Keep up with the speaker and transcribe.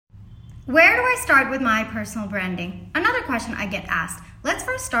Where do I start with my personal branding? Another question I get asked. Let's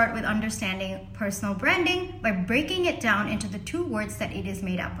first start with understanding personal branding by breaking it down into the two words that it is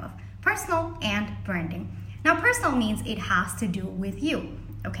made up of, personal and branding. Now, personal means it has to do with you,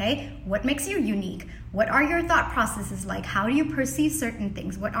 okay? What makes you unique? What are your thought processes like? How do you perceive certain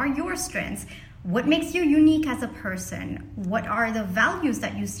things? What are your strengths? What makes you unique as a person? What are the values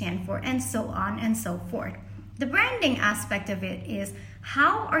that you stand for? And so on and so forth. The branding aspect of it is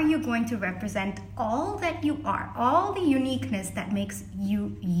how are you going to represent all that you are, all the uniqueness that makes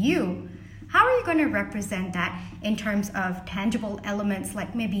you you? How are you going to represent that in terms of tangible elements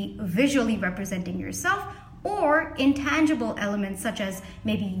like maybe visually representing yourself, or intangible elements such as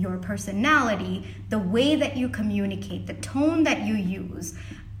maybe your personality, the way that you communicate, the tone that you use?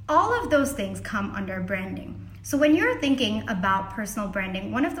 All of those things come under branding. So when you're thinking about personal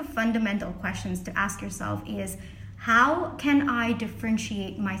branding, one of the fundamental questions to ask yourself is, how can I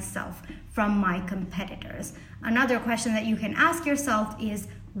differentiate myself from my competitors? Another question that you can ask yourself is,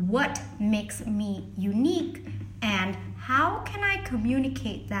 what makes me unique? And how can I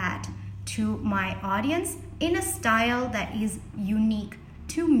communicate that to my audience in a style that is unique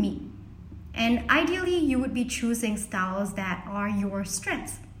to me? And ideally, you would be choosing styles that are your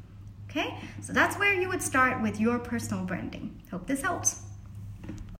strengths. Okay, so that's where you would start with your personal branding. Hope this helps.